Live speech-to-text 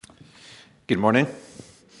Good morning.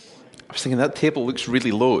 I was thinking that table looks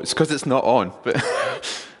really low. It's because it's not on, but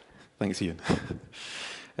thanks, Ian.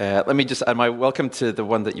 Let me just add my welcome to the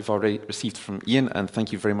one that you've already received from Ian, and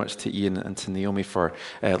thank you very much to Ian and to Naomi for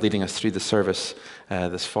leading us through the service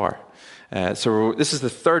this far. So this is the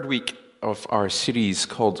third week of our series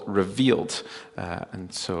called Revealed.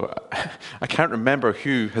 And so I can't remember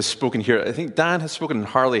who has spoken here. I think Dan has spoken and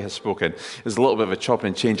Harley has spoken. There's a little bit of a chopping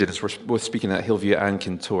and changing as we're both speaking at Hillview and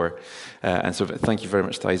Kintore. And so thank you very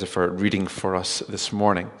much to Isa for reading for us this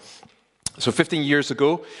morning. So 15 years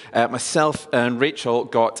ago, myself and Rachel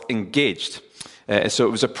got engaged. So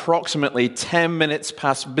it was approximately 10 minutes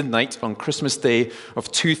past midnight on Christmas Day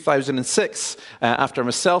of 2006, after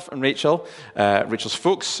myself and Rachel's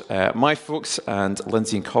folks, my folks, and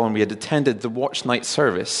Lindsay and Colin, we had attended the watch night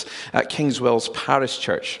service at Kingswells Parish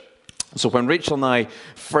Church. So when Rachel and I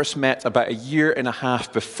first met about a year and a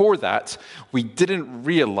half before that, we didn't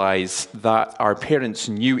realize that our parents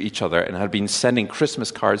knew each other and had been sending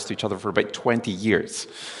Christmas cards to each other for about 20 years.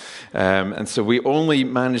 And so we only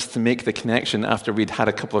managed to make the connection after we'd had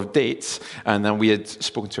a couple of dates, and then we had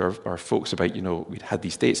spoken to our folks about, we'd had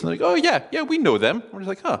these dates, and they're like, oh, yeah, we know them. We're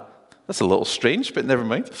just like, that's a little strange, but never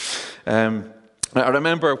mind. I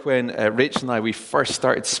remember when Rachel and we first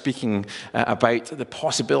started speaking about the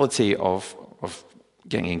possibility of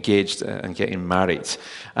getting engaged and getting married.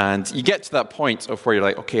 And you get to that point of where you're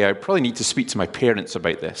like, okay, I probably need to speak to my parents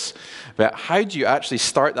about this. But how do you actually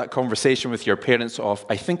start that conversation with your parents of,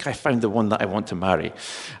 I think I found the one that I want to marry?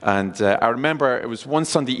 And I remember it was one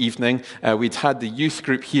Sunday evening, we'd had the youth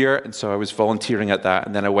group here, and so I was volunteering at that,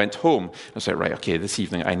 and then I went home. I was like, right, okay, this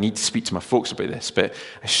evening I need to speak to my folks about this. But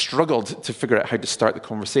I struggled to figure out how to start the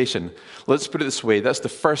conversation. Let's put it this way, that's the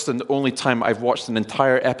first and only time I've watched an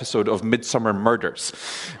entire episode of Midsummer Murders.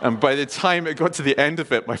 And by the time it got to the end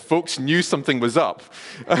of it, my folks knew something was up.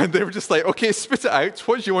 And they were just like, okay, spit it out.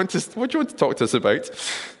 What do you want to talk to us about?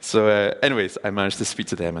 So anyways, I managed to speak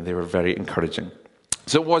to them, and they were very encouraging.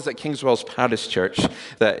 So it was at Kingswells Parish Church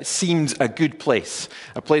that seemed a good place,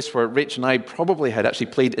 a place where Rach and I probably had actually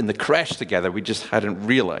played in the creche together, we just hadn't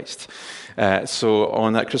realised. So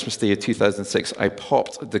on that Christmas Day of 2006, I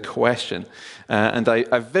popped the question, and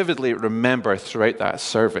I vividly remember throughout that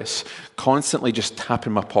service constantly just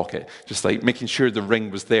tapping my pocket, just like making sure the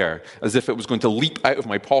ring was there, as if it was going to leap out of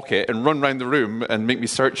my pocket and run around the room and make me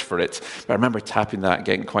search for it. But I remember tapping that,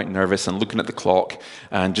 getting quite nervous and looking at the clock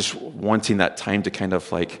and just wanting that time to kind of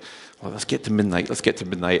like, well, let's get to midnight.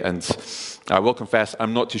 And I will confess,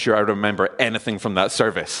 I'm not too sure I remember anything from that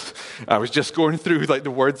service. I was just going through like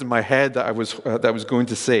the words in my head that I was going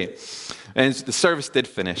to say. And the service did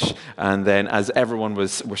finish, and then as everyone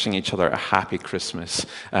was wishing each other a happy Christmas,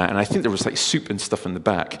 and I think there was like soup and stuff in the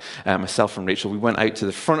back, myself and Rachel, we went out to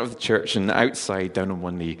the front of the church, and outside, down on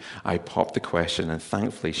one knee, I popped the question, and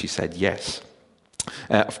thankfully she said yes.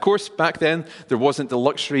 Of course, back then, there wasn't the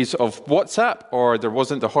luxuries of WhatsApp, or there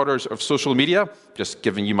wasn't the horrors of social media. Just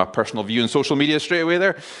giving you my personal view on social media straight away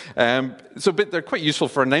there. But they're quite useful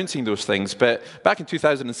for announcing those things. But back in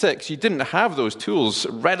 2006, you didn't have those tools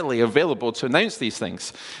readily available to announce these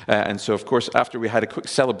things. And so, of course, after we had a quick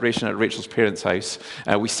celebration at Rachel's parents' house,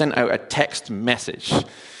 we sent out a text message.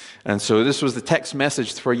 And so this was the text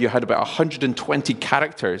message where you had about 120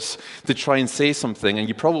 characters to try and say something, and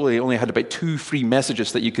you probably only had about 2 free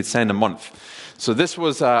messages that you could send a month. So this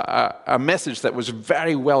was a message that was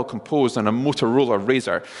very well composed on a Motorola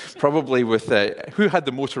Razr, probably with... who had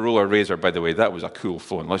the Motorola Razr, by the way? That was a cool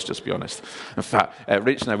phone, let's just be honest. In fact,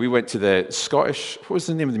 Rach and I, we went to the Scottish... What was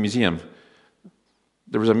the name of the museum?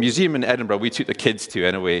 There was a museum in Edinburgh we took the kids to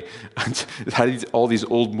anyway, and it had all these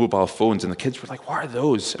old mobile phones, and the kids were like, what are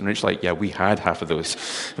those? And Rachel's like, yeah, we had half of those.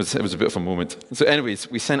 It was a bit of a moment. So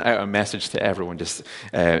anyways, we sent out a message to everyone just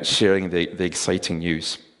sharing the exciting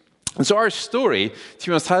news. And so our story, to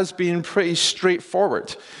be honest, has been pretty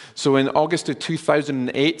straightforward. So in August of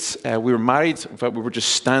 2008, we were married. In fact, we were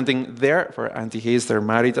just standing there where Auntie Hayes there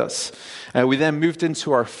married us. We then moved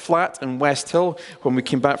into our flat in West Hill when we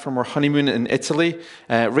came back from our honeymoon in Italy.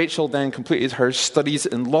 Rachel then completed her studies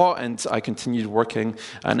in law, and I continued working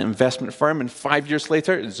at an investment firm. And 5 years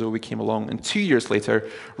later, Zoe came along, and 2 years later,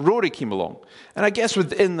 Rory came along. And I guess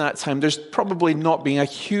within that time, there's probably not been a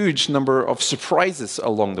huge number of surprises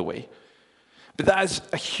along the way. But that is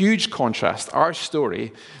a huge contrast, our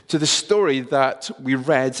story, to the story that we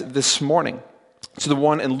read this morning, to the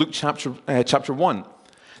one in Luke chapter 1.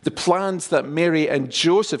 The plans that Mary and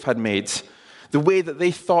Joseph had made, the way that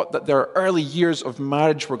they thought that their early years of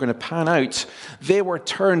marriage were going to pan out, they were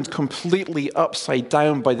turned completely upside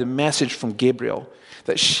down by the message from Gabriel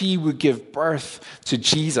that she would give birth to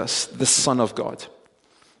Jesus, the Son of God.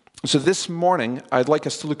 So this morning, I'd like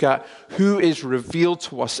us to look at who is revealed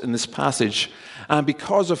to us in this passage. And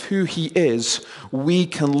because of who he is, we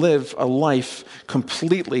can live a life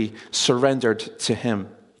completely surrendered to him.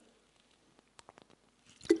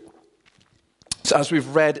 So as we've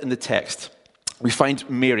read in the text, we find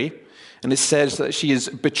Mary, and it says that she is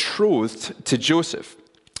betrothed to Joseph.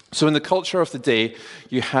 So in the culture of the day,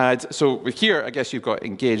 you had, so here, I guess you've got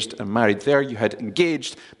engaged and married. There you had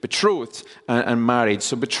engaged, betrothed, and married.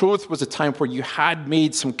 So betrothed was a time where you had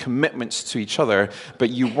made some commitments to each other, but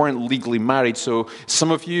you weren't legally married. So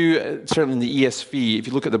some of you, certainly in the ESV, if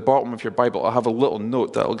you look at the bottom of your Bible, I'll have a little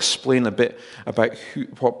note that will explain a bit about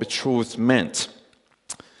what betrothed meant.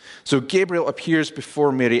 So Gabriel appears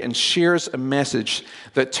before Mary and shares a message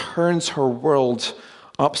that turns her world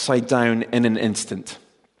upside down in an instant.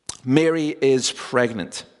 Mary is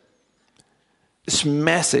pregnant. This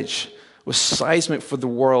message was seismic for the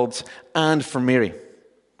world and for Mary.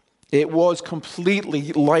 It was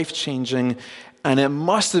completely life-changing, and it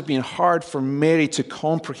must have been hard for Mary to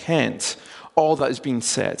comprehend all that is being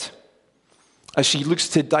said. As she looks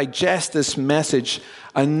to digest this message,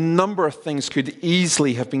 a number of things could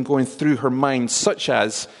easily have been going through her mind, such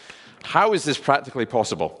as, how is this practically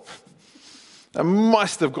possible? That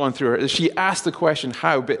must have gone through her. She asked the question,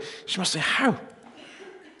 how? But she must say, how?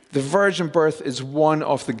 The virgin birth is one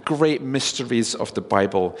of the great mysteries of the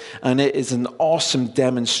Bible, and it is an awesome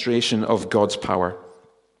demonstration of God's power.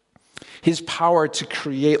 His power to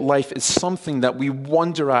create life is something that we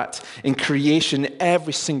wonder at in creation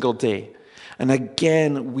every single day. And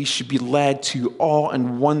again, we should be led to awe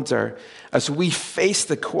and wonder as we face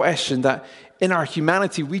the question that in our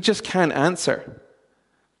humanity we just can't answer.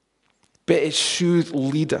 But it should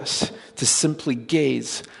lead us to simply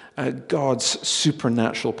gaze at God's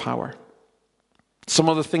supernatural power. Some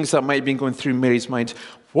of the things that might have been going through Mary's mind,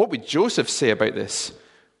 what would Joseph say about this?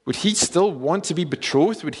 Would he still want to be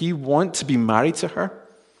betrothed? Would he want to be married to her?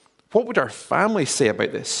 What would our family say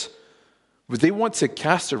about this? Would they want to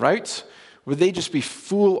cast her out? Would they just be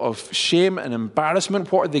full of shame and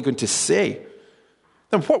embarrassment? What are they going to say?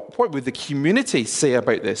 And what would the community say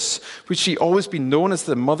about this? Would she always be known as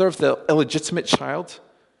the mother of the illegitimate child?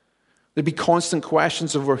 There'd be constant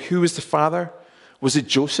questions over who was the father. Was it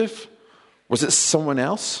Joseph? Was it someone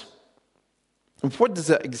else? And what does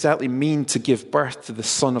it exactly mean to give birth to the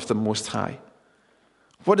Son of the Most High?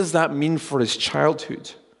 What does that mean for his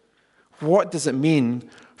childhood? What does it mean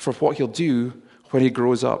for what he'll do when he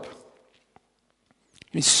grows up?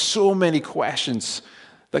 I mean, so many questions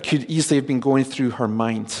that could easily have been going through her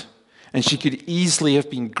mind. And she could easily have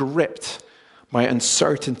been gripped by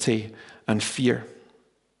uncertainty and fear.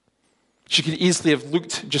 She could easily have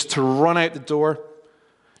looked just to run out the door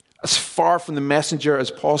as far from the messenger as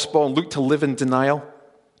possible and looked to live in denial.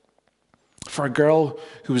 For a girl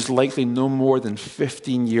who was likely no more than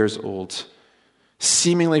 15 years old,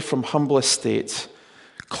 seemingly from humble estate,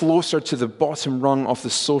 closer to the bottom rung of the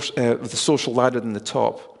social ladder than the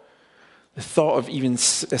top, the thought of even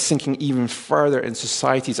sinking even further in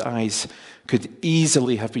society's eyes could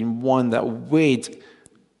easily have been one that weighed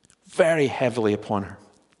very heavily upon her.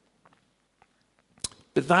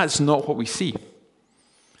 But that's not what we see.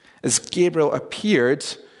 As Gabriel appeared,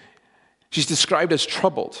 she's described as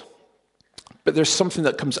troubled. But there's something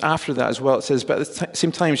that comes after that as well. It says, but at the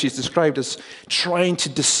same time, she's described as trying to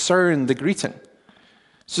discern the greeting.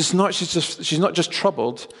 So it's not, she's not just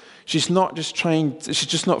troubled. She's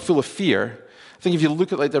just not full of fear. I think if you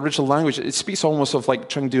look at like the original language, it speaks almost of like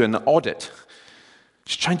trying to do an audit.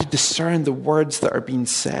 She's trying to discern the words that are being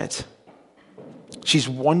said. She's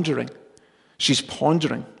wondering. She's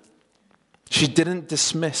pondering. She didn't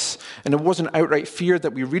dismiss, and it wasn't outright fear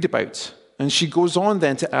that we read about. And she goes on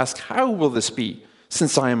then to ask, how will this be,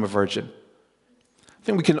 since I am a virgin? I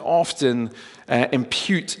think we can often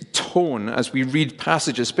impute tone as we read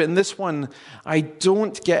passages, but in this one, I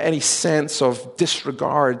don't get any sense of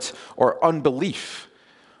disregard or unbelief.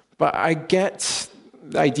 But I get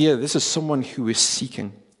the idea this is someone who is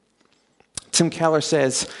seeking. Tim Keller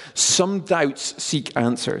says, some doubts seek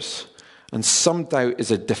answers, and some doubt is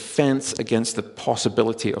a defense against the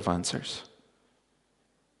possibility of answers.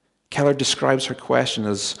 Keller describes her question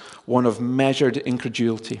as one of measured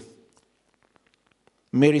incredulity.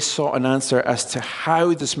 Mary sought an answer as to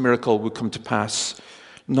how this miracle would come to pass,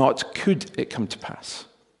 not could it come to pass.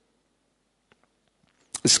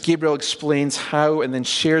 As Gabriel explains how and then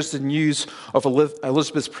shares the news of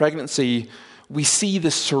Elizabeth's pregnancy, we see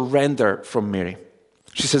the surrender from Mary.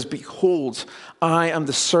 She says, behold, I am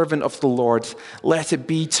the servant of the Lord. Let it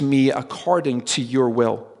be to me according to your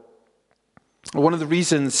will. One of the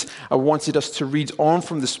reasons I wanted us to read on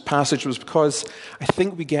from this passage was because I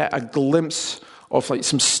think we get a glimpse of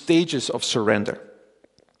some stages of surrender.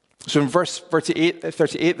 So in verse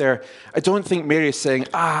 38 there, I don't think Mary is saying,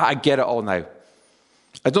 I get it all now.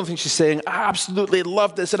 I don't think she's saying, I absolutely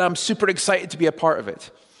love this and I'm super excited to be a part of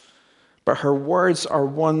it. But her words are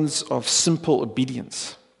ones of simple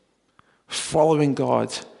obedience, following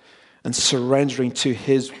God and surrendering to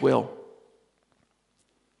his will.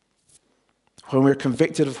 When we're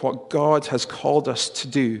convicted of what God has called us to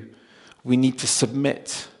do, we need to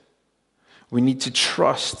submit. We need to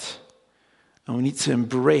trust. And we need to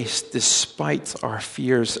embrace despite our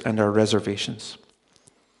fears and our reservations.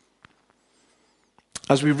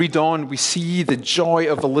 As we read on, we see the joy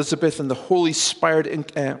of Elizabeth and the Holy Spirit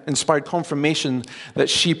inspired confirmation that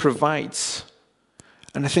she provides.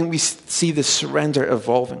 And I think we see the surrender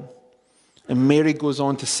evolving. And Mary goes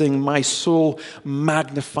on to sing, "My soul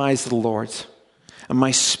magnifies the Lord, and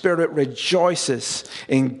my spirit rejoices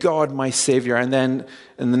in God my Savior." And then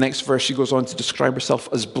in the next verse, she goes on to describe herself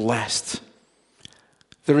as blessed.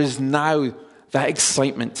 There is now that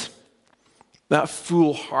excitement, that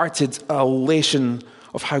full-hearted elation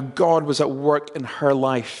of how God was at work in her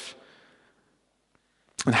life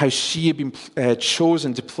and how she had been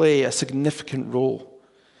chosen to play a significant role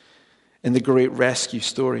in the great rescue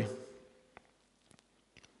story.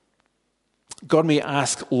 God may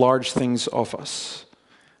ask large things of us,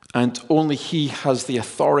 and only he has the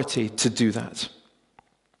authority to do that.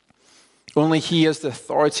 Only he has the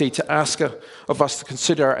authority to ask of us to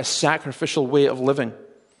consider a sacrificial way of living,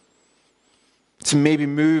 to maybe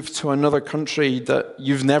move to another country that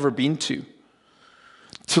you've never been to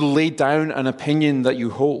lay down an opinion that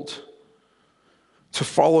you hold, to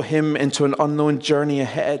follow him into an unknown journey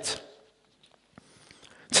ahead,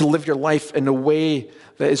 to live your life in a way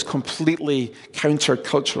that is completely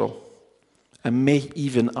countercultural and may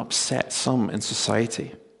even upset some in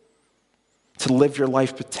society, to live your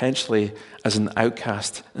life potentially as an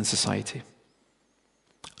outcast in society.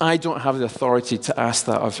 I don't have the authority to ask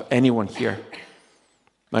that of anyone here.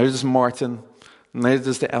 Neither does Martin, neither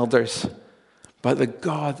does the elders, but the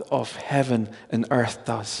God of heaven and earth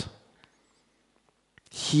does.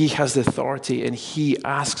 He has the authority and he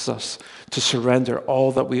asks us to surrender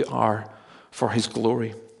all that we are for his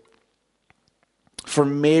glory. For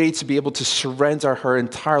Mary to be able to surrender her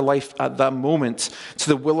entire life at that moment to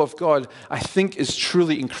the will of God, I think is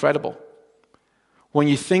truly incredible. When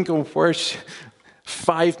you think of where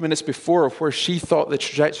 5 minutes before, of where she thought the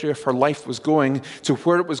trajectory of her life was going to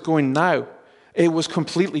where it was going now, it was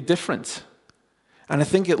completely different. And I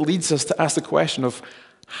think it leads us to ask the question of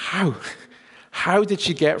how? How did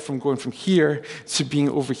she get from going from here to being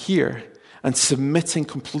over here and submitting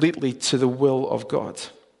completely to the will of God?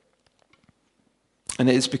 And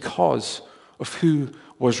it is because of who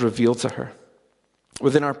was revealed to her.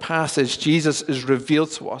 Within our passage, Jesus is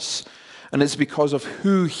revealed to us, and it's because of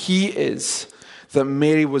who he is that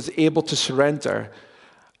Mary was able to surrender,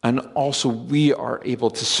 and also we are able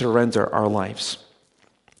to surrender our lives.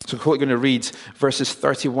 So we're going to read verses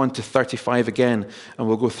 31 to 35 again, and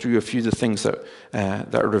we'll go through a few of the things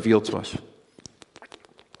that are revealed to us.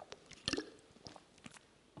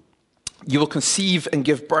 "You will conceive and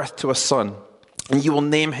give birth to a son, and you will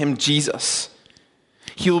name him Jesus.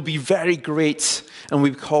 He will be very great and will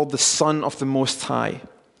be called the Son of the Most High.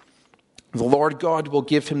 The Lord God will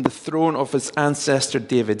give him the throne of his ancestor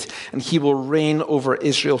David, and he will reign over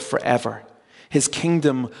Israel forever. His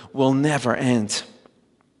kingdom will never end."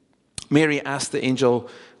 Mary asked the angel,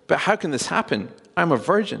 "But how can this happen? I'm a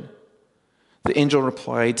virgin." The angel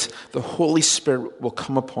replied, "The Holy Spirit will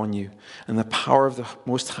come upon you, and the power of the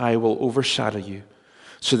Most High will overshadow you.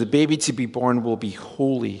 So the baby to be born will be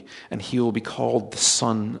holy, and he will be called the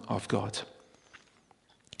Son of God."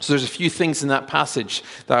 So there's a few things in that passage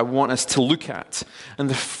that I want us to look at. And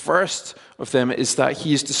the first of them is that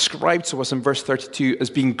he is described to us in verse 32 as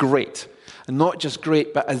being great. And not just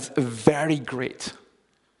great, but as very great.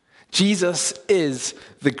 Jesus is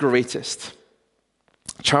the greatest.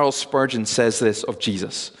 Charles Spurgeon says this of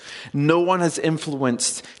Jesus: "No one has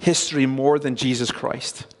influenced history more than Jesus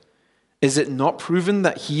Christ. Is it not proven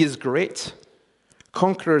that he is great?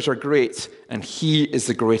 Conquerors are great, and he is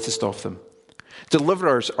the greatest of them.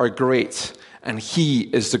 Deliverers are great, and he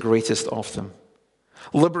is the greatest of them.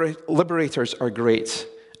 Liberators are great,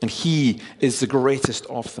 and he is the greatest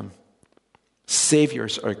of them.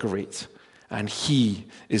 Saviors are great, and he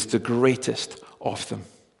is the greatest of them."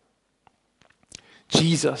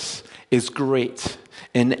 Jesus is great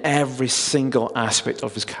in every single aspect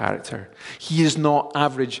of his character. He is not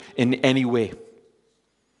average in any way.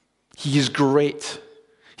 He is great.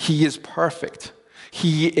 He is perfect.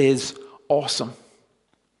 He is awesome.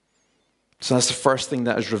 So that's the first thing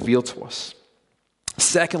that is revealed to us.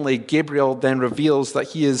 Secondly, Gabriel then reveals that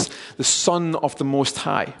he is the Son of the Most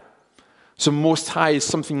High. So Most High is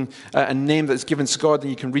something, a name that's given to God, and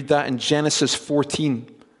you can read that in Genesis 14.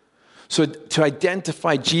 So to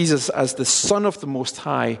identify Jesus as the Son of the Most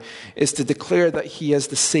High is to declare that he has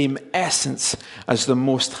the same essence as the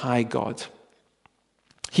Most High God.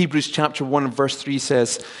 Hebrews chapter 1 and verse 3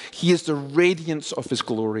 says, he is the radiance of his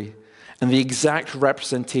glory and the exact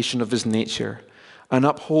representation of his nature, and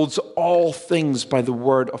upholds all things by the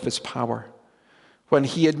word of his power. When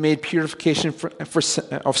he had made purification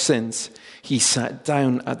of sins, he sat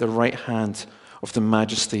down at the right hand of the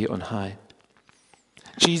Majesty on high.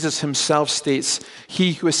 Jesus himself states,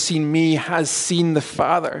 he who has seen me has seen the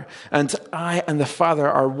Father, and I and the Father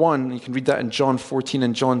are one. You can read that in John 14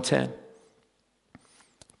 and John 10.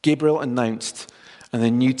 Gabriel announced, and the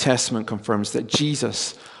New Testament confirms, that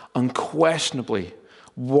Jesus unquestionably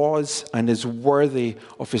was and is worthy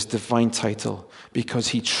of his divine title because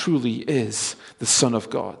he truly is the Son of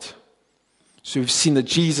God. So we've seen that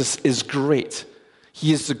Jesus is great.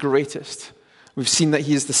 He is the greatest. We've seen that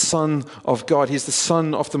he is the Son of God. He is the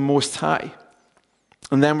Son of the Most High.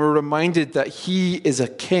 And then we're reminded that he is a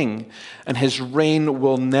king and his reign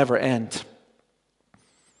will never end.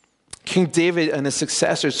 King David and his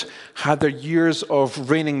successors had their years of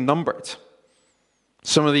reigning numbered.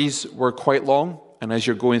 Some of these were quite long, and as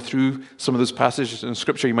you're going through some of those passages in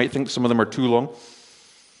Scripture, you might think some of them are too long.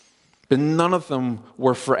 But none of them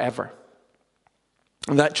were forever.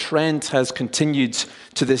 And that trend has continued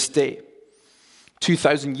to this day.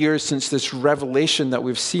 2,000 years since this revelation that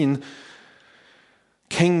we've seen,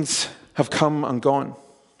 kings have come and gone.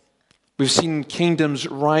 We've seen kingdoms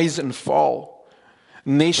rise and fall.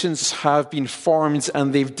 Nations have been formed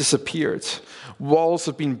and they've disappeared. Walls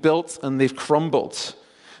have been built and they've crumbled.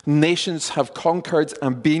 Nations have conquered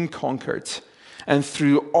and been conquered. And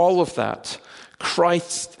through all of that,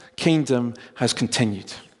 Christ's kingdom has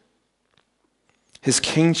continued. His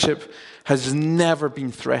kingship has never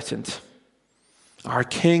been threatened. Our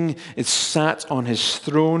king is sat on his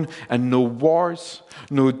throne, and no wars,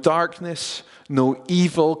 no darkness, no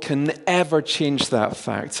evil can ever change that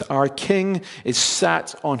fact. Our king is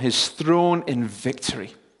sat on his throne in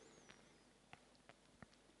victory.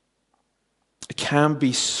 It can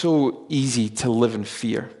be so easy to live in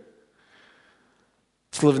fear.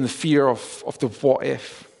 To live in the fear of the what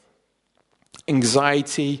if.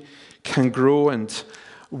 Anxiety can grow and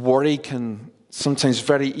worry can sometimes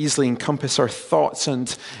very easily encompass our thoughts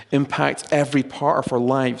and impact every part of our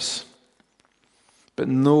lives. But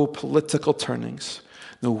no political turnings,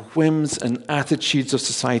 no whims and attitudes of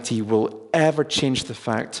society will ever change the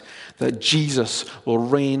fact that Jesus will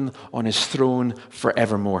reign on his throne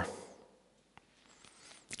forevermore.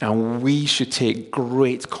 And we should take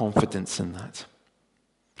great confidence in that.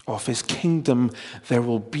 Of his kingdom there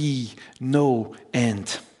will be no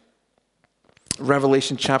end.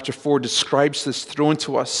 Revelation chapter 4 describes this throne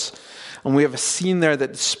to us, and we have a scene there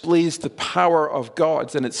that displays the power of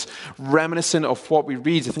God, and it's reminiscent of what we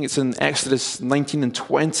read. I think it's in Exodus 19 and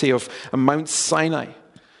 20 of Mount Sinai.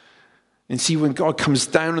 And see, when God comes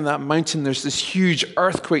down on that mountain, there's this huge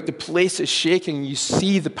earthquake. The place is shaking, and you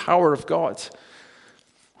see the power of God.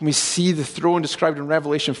 When we see the throne described in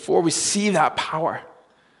Revelation 4, we see that power.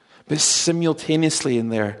 But simultaneously in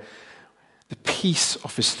there, the peace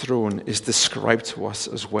of his throne is described to us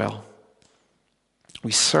as well.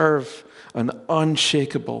 We serve an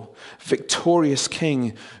unshakable, victorious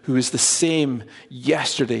king who is the same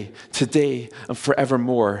yesterday, today, and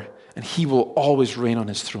forevermore, and he will always reign on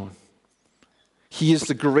his throne. He is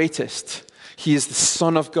the greatest. He is the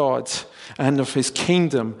Son of God, and of his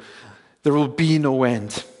kingdom there will be no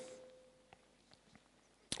end.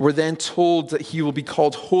 We're then told that he will be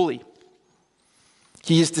called holy.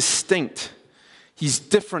 He is distinct. He's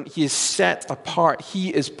different. He is set apart.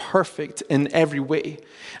 He is perfect in every way.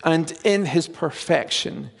 And in his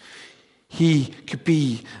perfection, he could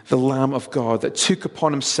be the Lamb of God that took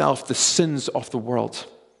upon himself the sins of the world.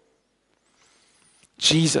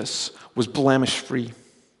 Jesus was blemish-free,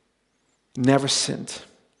 never sinned.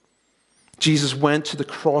 Jesus went to the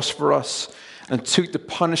cross for us and took the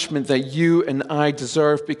punishment that you and I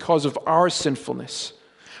deserve because of our sinfulness,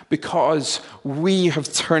 because we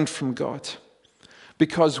have turned from God,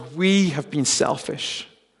 because we have been selfish.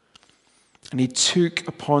 And he took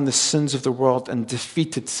upon the sins of the world and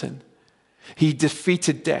defeated sin. He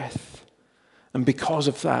defeated death. And because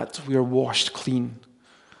of that, we are washed clean.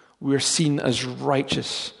 We are seen as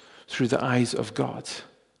righteous through the eyes of God.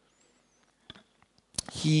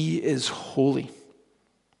 He is holy.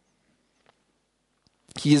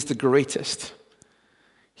 He is the greatest.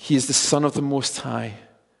 He is the Son of the Most High.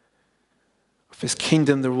 Of his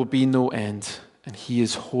kingdom there will be no end, and he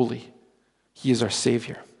is holy. He is our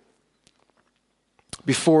Savior.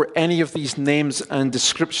 Before any of these names and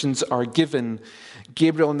descriptions are given,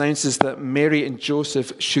 Gabriel announces that Mary and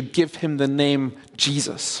Joseph should give him the name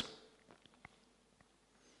Jesus.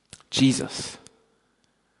 Jesus.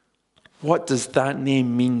 What does that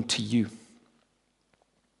name mean to you?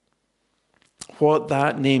 What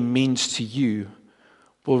that name means to you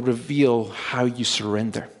will reveal how you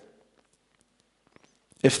surrender.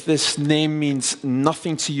 If this name means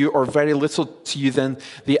nothing to you or very little to you, then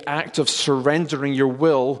the act of surrendering your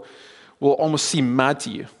will almost seem mad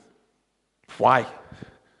to you. Why?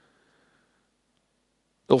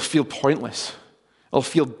 It'll feel pointless. It'll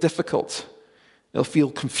feel difficult. It'll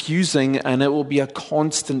feel confusing, and it will be a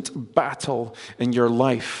constant battle in your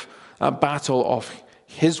life, a battle of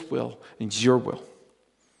his will and your will.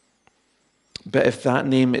 But if that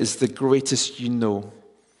name is the greatest you know,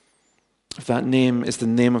 if that name is the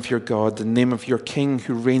name of your God, the name of your King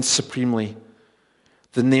who reigns supremely,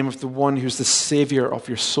 the name of the one who's the Savior of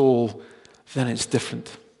your soul, then it's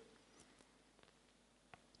different.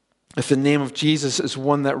 If the name of Jesus is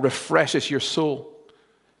one that refreshes your soul,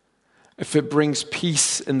 if it brings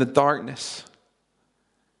peace in the darkness,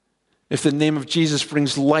 if the name of Jesus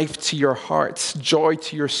brings life to your heart, joy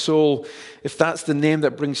to your soul, if that's the name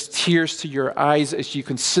that brings tears to your eyes as you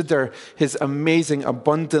consider his amazing,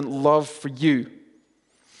 abundant love for you,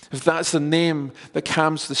 if that's the name that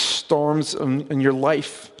calms the storms in your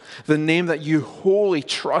life, the name that you wholly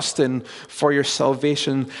trust in for your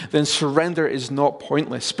salvation, then surrender is not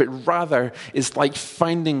pointless, but rather is like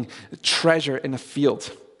finding treasure in a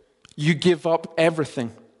field. You give up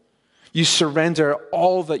everything. You surrender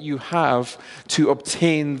all that you have to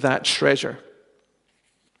obtain that treasure.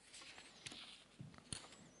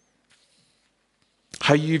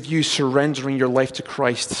 How you view surrendering your life to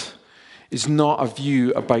Christ is not a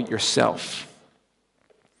view about yourself.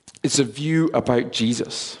 It's a view about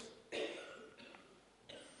Jesus.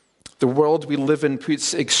 The world we live in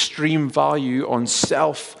puts extreme value on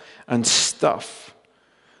self and stuff.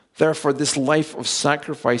 Therefore, this life of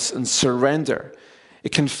sacrifice and surrender,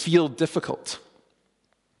 it can feel difficult.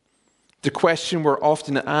 The question we're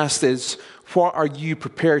often asked is, what are you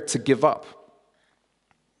prepared to give up?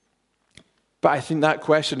 But I think that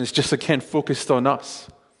question is just again focused on us.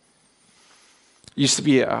 It used to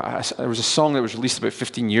be, there was a song that was released about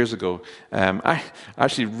 15 years ago. I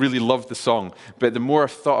actually really loved the song, but the more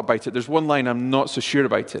I've thought about it, there's one line I'm not so sure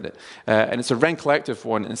about it. And it's a Rent Collective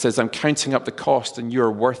one, and it says, "I'm counting up the cost and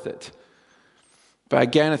you're worth it." But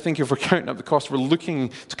again, I think if we're counting up the cost, we're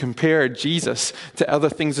looking to compare Jesus to other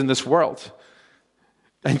things in this world.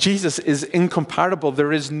 And Jesus is incomparable.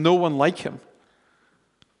 There is no one like him.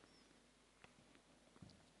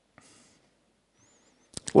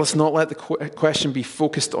 Let's not let the question be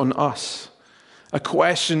focused on us. A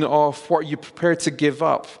question of what you're prepared to give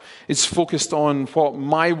up. It's focused on what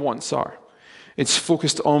my wants are. It's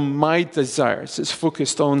focused on my desires. It's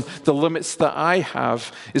focused on the limits that I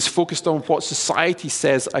have. It's focused on what society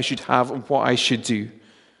says I should have and what I should do.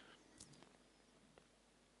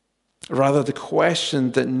 Rather, the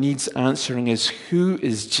question that needs answering is, who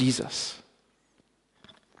is Jesus?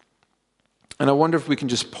 And I wonder if we can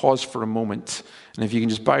just pause for a moment, and if you can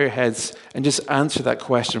just bow your heads and just answer that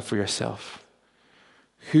question for yourself.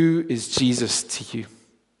 Who is Jesus to you?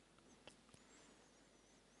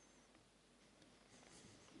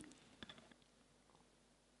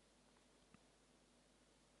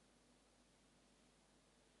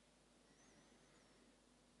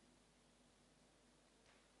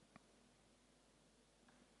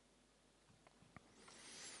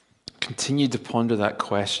 Continue to ponder that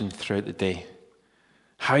question throughout the day.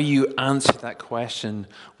 How you answer that question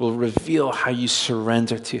will reveal how you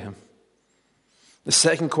surrender to him. The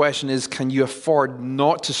second question is, can you afford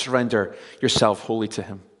not to surrender yourself wholly to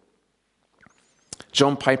him?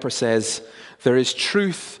 John Piper says, there is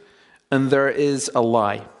truth and there is a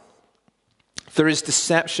lie. There is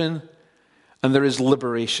deception and there is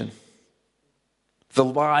liberation. The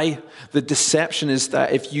lie, the deception is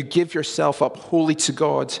that if you give yourself up wholly to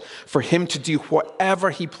God, for him to do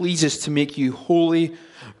whatever he pleases to make you holy,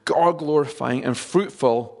 God-glorifying, and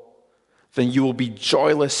fruitful, then you will be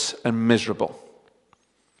joyless and miserable.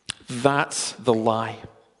 That's the lie.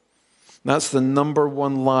 That's the number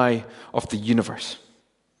one lie of the universe.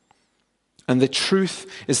 And the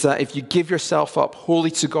truth is that if you give yourself up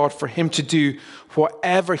wholly to God for him to do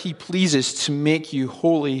whatever he pleases to make you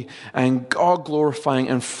holy and God-glorifying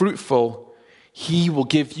and fruitful, he will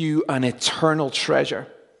give you an eternal treasure.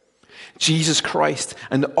 Jesus Christ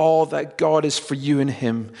and all that God is for you in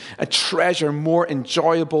him, a treasure more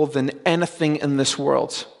enjoyable than anything in this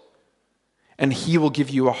world. And he will give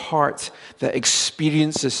you a heart that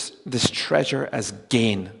experiences this treasure as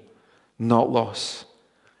gain, not loss,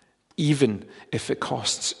 even if it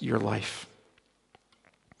costs your life.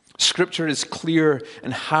 Scripture is clear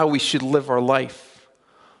in how we should live our life.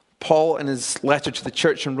 Paul, in his letter to the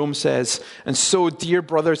church in Rome, says, "And so, dear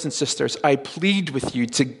brothers and sisters, I plead with you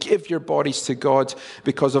to give your bodies to God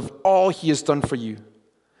because of all he has done for you.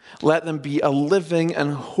 Let them be a living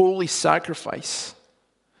and holy sacrifice,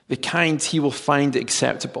 the kind he will find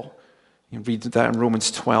acceptable." You can read that in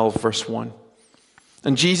Romans 12, verse 1.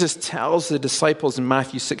 And Jesus tells the disciples in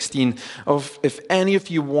Matthew 16, if any of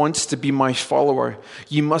you wants to be my follower,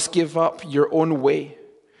 you must give up your own way.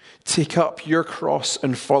 Take up your cross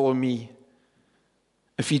and follow me.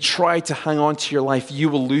 If you try to hang on to your life, you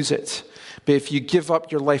will lose it. But if you give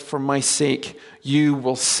up your life for my sake, you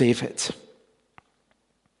will save it.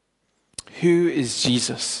 Who is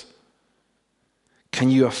Jesus?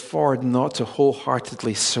 Can you afford not to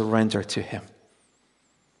wholeheartedly surrender to him?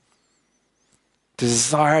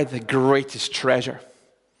 Desire the greatest treasure.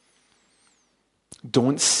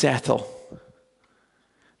 Don't settle,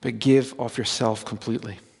 but give of yourself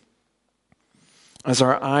completely. As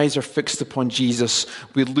our eyes are fixed upon Jesus,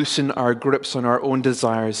 we loosen our grips on our own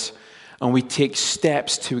desires and we take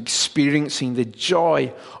steps to experiencing the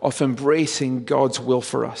joy of embracing God's will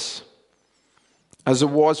for us. As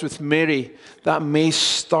it was with Mary, that may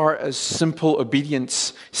start as simple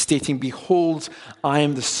obedience, stating, "Behold, I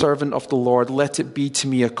am the servant of the Lord. Let it be to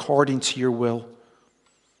me according to your will."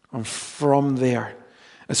 And from there,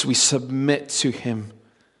 as we submit to him,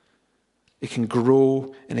 it can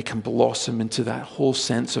grow and it can blossom into that whole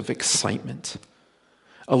sense of excitement.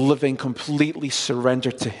 A living completely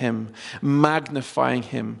surrendered to him, magnifying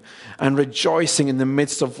him, and rejoicing in the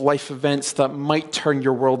midst of life events that might turn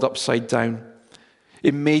your world upside down.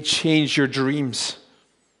 It may change your dreams,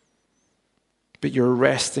 but you're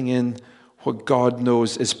resting in what God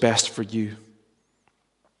knows is best for you.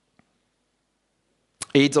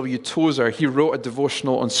 A.W. Tozer, he wrote a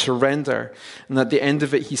devotional on surrender, and at the end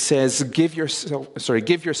of it he says, give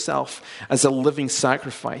yourself as a living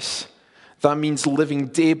sacrifice. That means living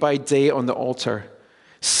day by day on the altar.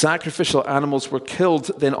 Sacrificial animals were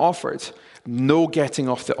killed, then offered. No getting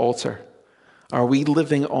off the altar. Are we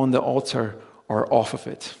living on the altar or off of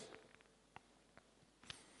it?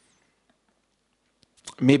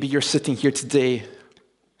 Maybe you're sitting here today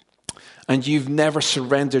and you've never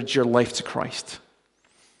surrendered your life to Christ.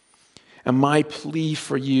 And my plea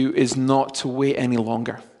for you is not to wait any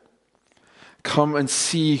longer. Come and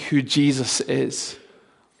see who Jesus is.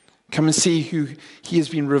 Come and see who he has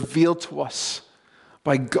been revealed to us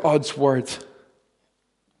by God's word.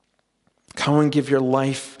 Come and give your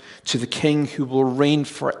life to the King who will reign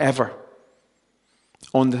forever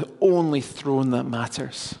on the only throne that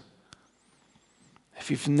matters.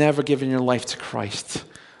 If you've never given your life to Christ,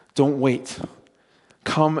 don't wait.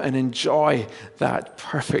 Come and enjoy that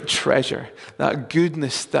perfect treasure, that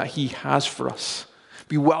goodness that he has for us.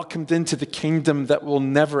 Be welcomed into the kingdom that will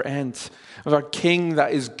never end, of our King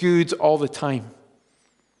that is good all the time.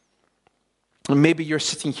 And maybe you're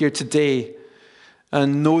sitting here today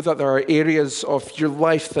and know that there are areas of your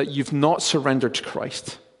life that you've not surrendered to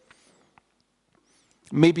Christ.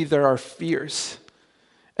 Maybe there are fears,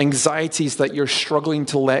 anxieties that you're struggling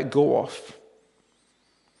to let go of.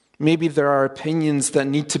 Maybe there are opinions that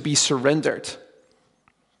need to be surrendered.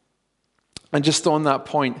 And just on that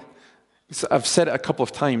point, I've said it a couple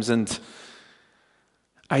of times, and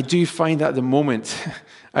I do find at the moment,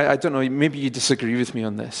 I don't know, maybe you disagree with me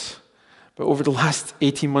on this, but over the last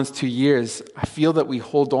 18 months, 2 years, I feel that we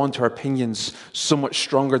hold on to our opinions so much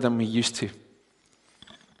stronger than we used to.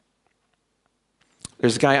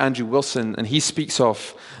 There's a guy, Andrew Wilson, and he speaks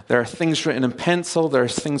of there are things written in pencil, there are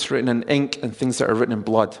things written in ink, and things that are written in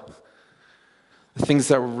blood. The things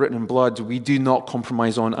that were written in blood, we do not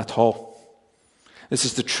compromise on at all. This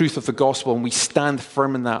is the truth of the gospel, and we stand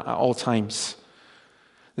firm in that at all times.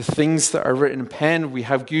 The things that are written in pen, we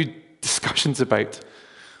have good discussions about.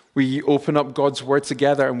 We open up God's word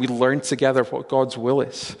together, and we learn together what God's will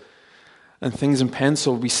is. And things in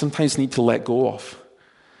pencil, we sometimes need to let go of.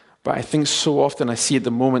 But I think so often I see at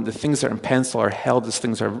the moment the things that are in pencil are held as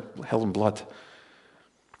things that are held in blood.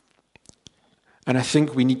 And I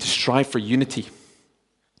think we need to strive for unity.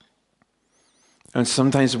 And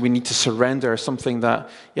sometimes we need to surrender something that,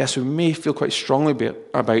 yes, we may feel quite strongly about,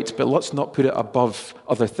 but let's not put it above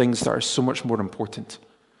other things that are so much more important.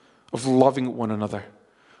 Of loving one another,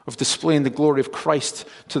 of displaying the glory of Christ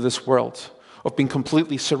to this world, of being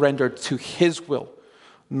completely surrendered to His will,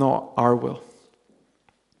 not our will.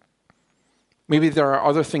 Maybe there are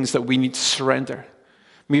other things that we need to surrender.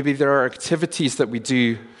 Maybe there are activities that we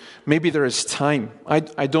do. Maybe there is time. I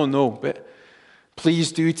don't know, but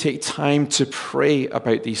please do take time to pray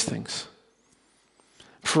about these things.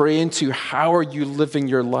 Pray into how are you living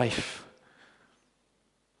your life,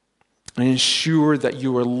 and ensure that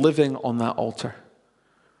you are living on that altar,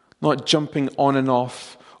 not jumping on and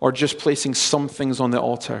off or just placing some things on the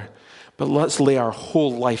altar, but let's lay our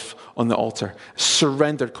whole life on the altar,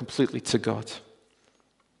 surrendered completely to God.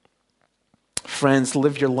 Friends,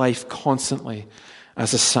 live your life constantly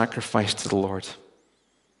as a sacrifice to the Lord,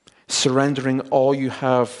 surrendering all you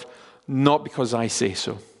have, not because I say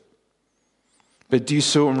so, but do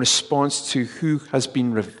so in response to who has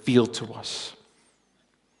been revealed to us.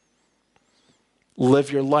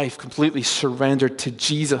 Live your life completely surrendered to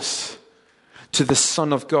Jesus, to the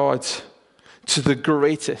Son of God, to the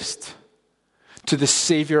greatest, to the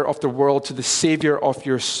Savior of the world, to the Savior of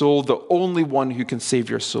your soul, the only one who can save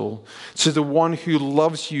your soul, to the one who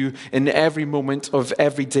loves you in every moment of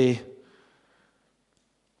every day,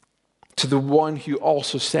 to the one who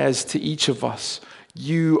also says to each of us,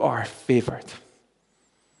 you are favored.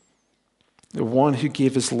 The one who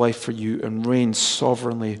gave his life for you and reigns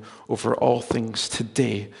sovereignly over all things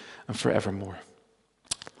today and forevermore.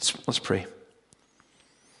 Let's pray.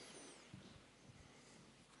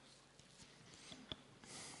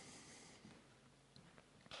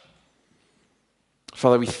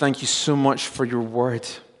 Father, we thank you so much for your word.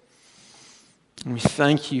 And we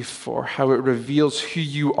thank you for how it reveals who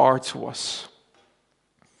you are to us.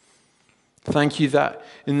 Thank you that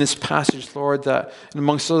in this passage, Lord, that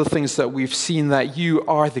amongst other things that we've seen, that you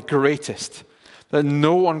are the greatest, that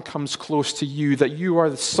no one comes close to you, that you are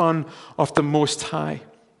the Son of the Most High,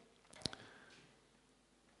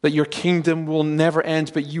 that your kingdom will never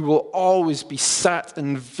end, but you will always be sat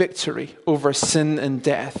in victory over sin and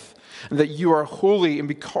death, and that you are holy, and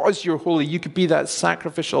because you're holy, you could be that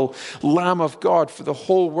sacrificial Lamb of God for the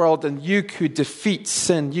whole world, and you could defeat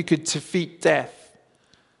sin, you could defeat death.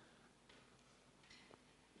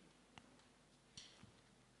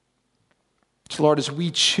 So Lord, as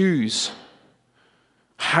we choose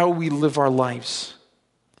how we live our lives,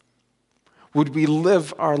 would we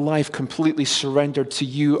live our life completely surrendered to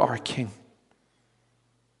you, our King?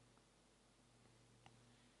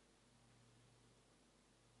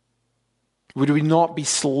 Would we not be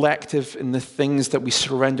selective in the things that we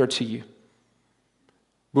surrender to you,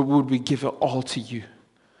 but would we give it all to you?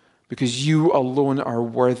 Because you alone are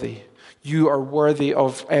worthy. You are worthy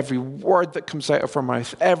of every word that comes out of our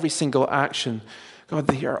mouth, every single action. God,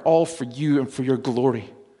 they are all for you and for your glory.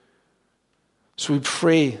 So we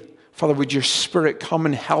pray, Father, would your Spirit come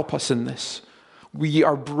and help us in this? We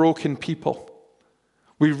are broken people.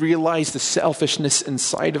 We realize the selfishness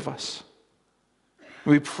inside of us.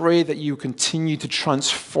 We pray that you continue to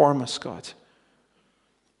transform us, God.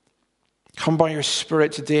 Come by your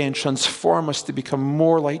Spirit today and transform us to become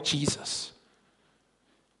more like Jesus.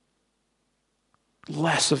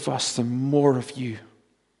 Less of us and more of you.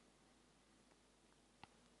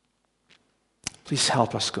 Please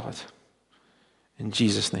help us, God. In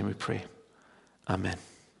Jesus' name we pray. Amen.